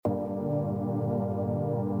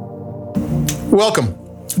Welcome.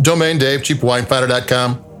 Domain Dave,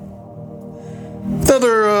 cheapwinefinder.com.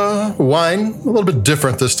 Another wine, a little bit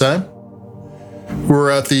different this time.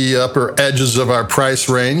 We're at the upper edges of our price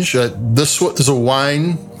range. This is a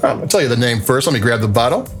wine. I'll tell you the name first. Let me grab the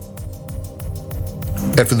bottle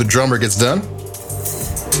after the drummer gets done.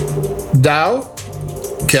 Dow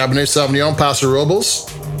Cabernet Sauvignon Paso Robles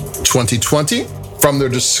 2020 from their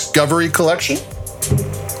Discovery Collection.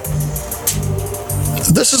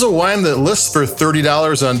 This is a wine that lists for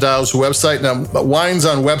 $30 on Dow's website. Now, wines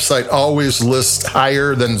on website always list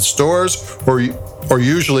higher than stores, or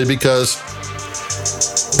usually because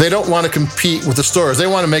they don't want to compete with the stores. They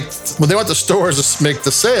want the stores to make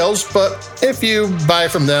the sales, but if you buy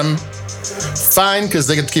from them, fine, because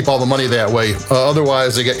they get to keep all the money that way.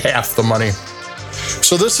 Otherwise, they get half the money.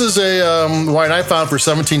 So this is a wine I found for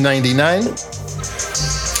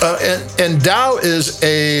 $17.99. And Dow is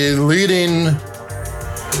a leading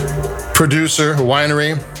producer,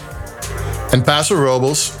 winery, and Paso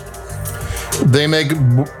Robles. They make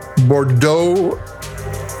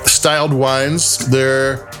Bordeaux-styled wines.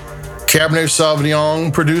 They're Cabernet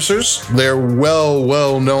Sauvignon producers. They're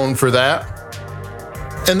well known for that.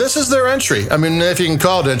 And this is their entry. I mean, if you can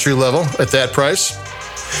call it entry level at that price.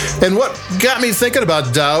 And what got me thinking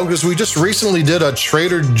about Dow, because we just recently did a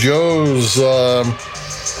Trader Joe's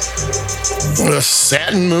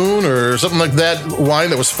Satin Moon or something like that wine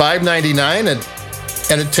that was $5.99,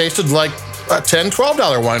 and it tasted like a $10,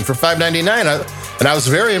 $12 wine for $5.99. And I was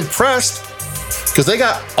very impressed because they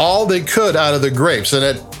got all they could out of the grapes.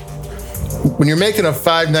 And when you're making a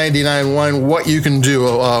 $5.99 wine, what you can do,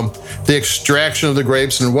 the extraction of the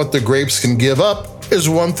grapes and what the grapes can give up is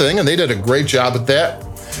one thing, and they did a great job at that.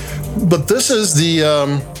 But this is the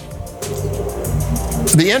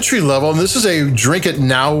entry level, and this is a drink it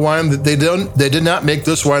now wine. They did not make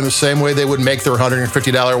this wine the same way they would make their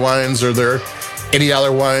 $150 wines or their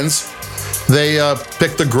 $80 wines. They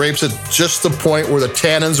picked the grapes at just the point where the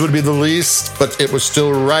tannins would be the least, but it was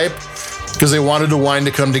still ripe because they wanted the wine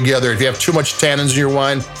to come together. If you have too much tannins in your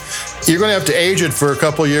wine, you're going to have to age it for a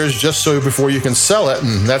couple of years just so before you can sell it,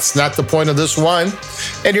 and that's not the point of this wine.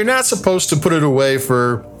 And you're not supposed to put it away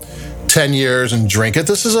for 10 years and drink it.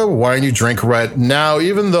 This is a wine you drink right now,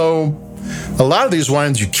 even though a lot of these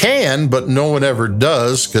wines you can, but no one ever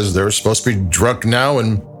does because they're supposed to be drunk now.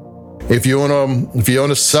 And if you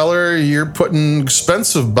own a cellar, you're putting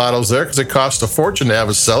expensive bottles there because it costs a fortune to have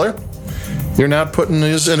a cellar. You're not putting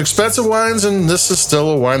these in expensive wines, and this is still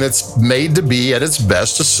a wine that's made to be at its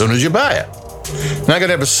best as soon as you buy it. Now I'm going to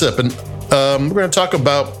have a sip, and we're going to talk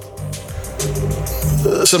about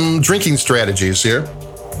some drinking strategies here.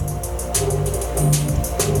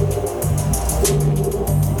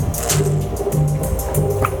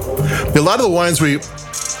 A lot of the wines we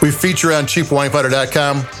feature on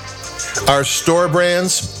cheapwinefinder.com are store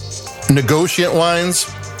brands, negotiant wines.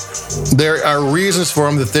 There are reasons for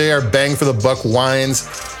them that they are bang for the buck wines.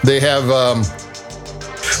 They have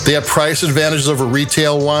price advantages over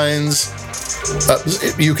retail wines.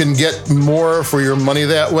 You can get more for your money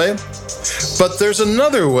that way. But there's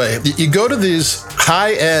another way. You go to these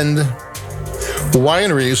high-end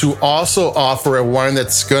wineries who also offer a wine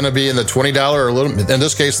that's going to be in the $20 or a little, in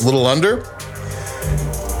this case, a little under,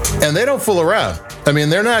 and they don't fool around. I mean,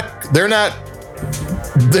 they're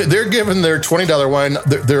giving their $20 wine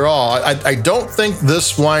their all. I don't think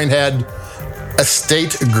this wine had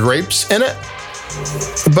estate grapes in it,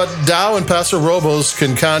 but Dow and Paso Robles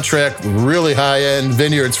can contract really high-end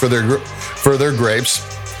vineyards for their grapes.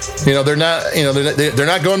 You know, they're not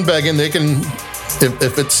going begging. They can.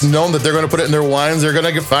 If it's known that they're going to put it in their wines, they're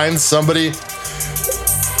going to find somebody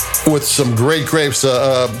with some great grapes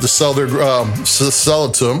to sell it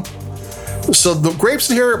to them. So the grapes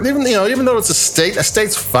in here, even though it's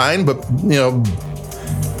estate's fine, but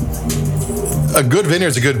a good vineyard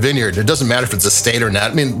is a good vineyard. It doesn't matter if it's estate or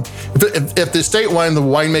not. I mean, if the estate wine, the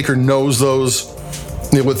winemaker knows those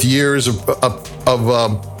with years of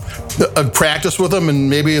practice with them, and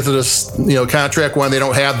maybe if it's contract wine, they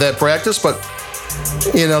don't have that practice, but.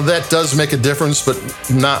 That does make a difference, but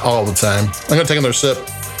not all the time. I'm going to take another sip.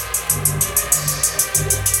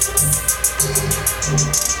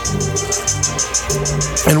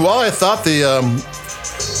 And while I thought the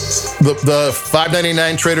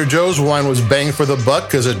 $5.99 Trader Joe's wine was bang for the buck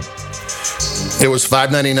because it was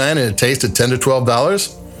 $5.99 and it tasted $10 to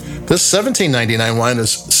 $12, this $17.99 wine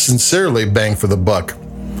is sincerely bang for the buck.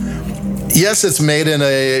 Yes, it's made in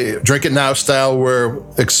a drink it now style where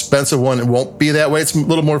expensive one won't be that way. It's a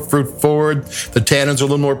little more fruit forward. The tannins are a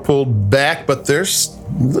little more pulled back, but this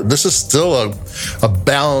is still a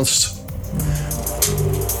balanced,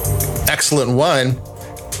 excellent wine.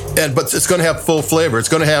 But it's going to have full flavor. It's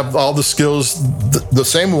going to have all the skills. The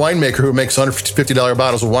same winemaker who makes $150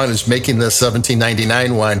 bottles of wine is making this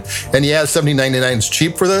 $17.99 wine. And yeah, $17.99 is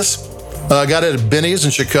cheap for this. I got it at Binny's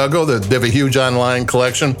in Chicago. They have a huge online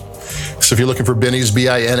collection. So if you're looking for Binny's,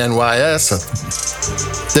 Binnys,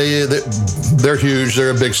 they're huge.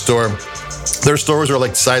 They're a big store. Their stores are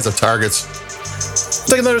like the size of Target's.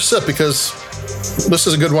 Take another sip because this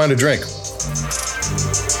is a good wine to drink.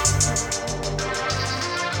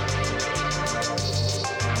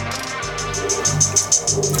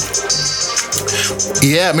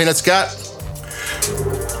 Yeah, I mean, it's got,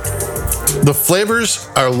 the flavors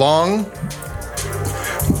are long.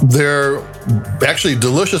 They're actually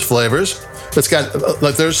delicious flavors. It's got,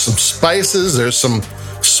 like, there's some spices, there's some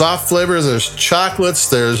soft flavors, there's chocolates,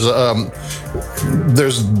 there's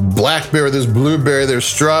blackberry, there's blueberry, there's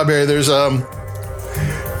strawberry, there's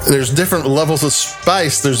different levels of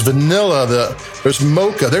spice, there's vanilla, there's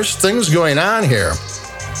mocha, there's things going on here.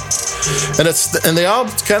 And it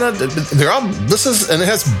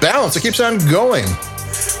has balance. It keeps on going.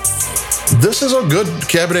 This is a good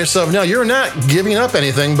Cabernet Sauvignon. You're not giving up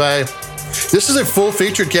anything this is a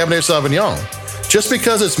full-featured Cabernet Sauvignon. Just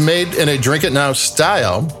because it's made in a drink it now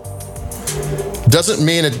style doesn't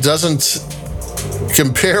mean it doesn't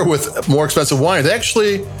compare with more expensive wines.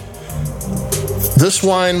 Actually, this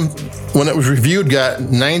wine, when it was reviewed, got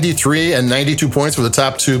 93 and 92 points for the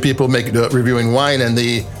top two people reviewing wine, and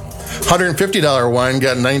the $150 wine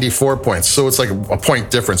got 94 points. So it's like a point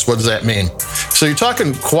difference. What does that mean? So you're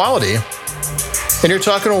talking quality, and you're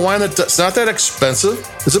talking a wine that's not that expensive.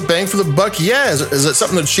 Is it bang for the buck? Yeah. Is it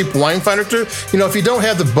something that cheap wine finder do? You know, if you don't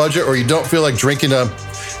have the budget or you don't feel like drinking a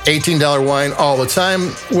 $18 wine all the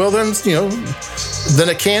time, well then, then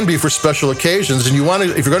it can be for special occasions. And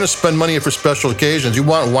if you're going to spend money for special occasions, you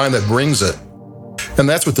want wine that brings it. And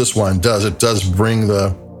that's what this wine does. It does bring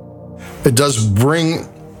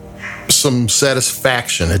some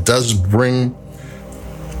satisfaction. It does bring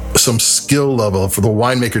some skill level. For the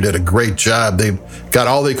winemaker did a great job. They got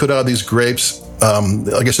all they could out of these grapes.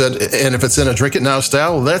 Like I said, and if it's in a drink it now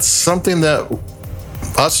style, that's something that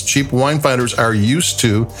us cheap wine finders are used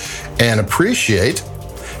to and appreciate.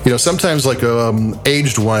 Sometimes like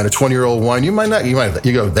aged wine, a 20-year-old wine, you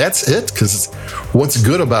go, that's it? Because what's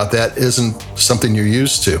good about that isn't something you're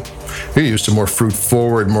used to. You're used to more fruit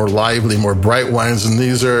forward, more lively, more bright wines, and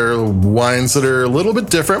these are wines that are a little bit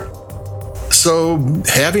different. So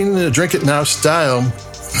having a drink it now style,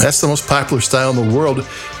 that's the most popular style in the world.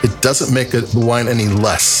 It doesn't make the wine any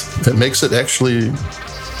less. It makes it actually,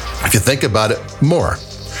 if you think about it, more.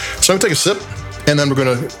 So I'm going to take a sip, and then we're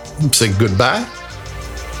going to say goodbye.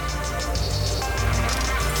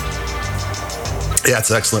 Yeah,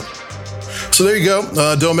 it's excellent. So there you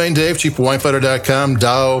go. Domain Dave, cheapwinefighter.com,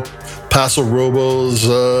 Dow, Paso Robles,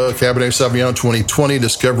 Cabernet Sauvignon 2020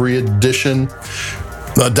 Discovery Edition.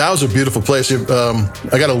 Dow's a beautiful place.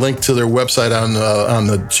 I got a link to their website on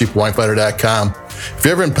the cheapwinefighter.com. If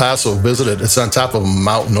you're ever in Paso, visit it. It's on top of a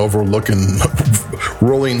mountain overlooking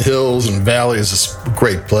rolling hills and valleys. It's a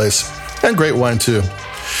great place and great wine too.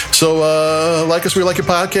 So like us, we like your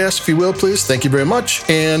podcast, if you will, please. Thank you very much.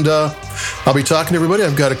 And I'll be talking to everybody.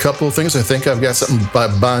 I've got a couple of things. I think I've got something by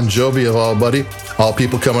Bon Jovi of all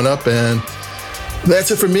people coming up. And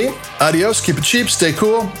that's it for me. Adios. Keep it cheap. Stay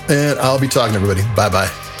cool. And I'll be talking to everybody. Bye-bye.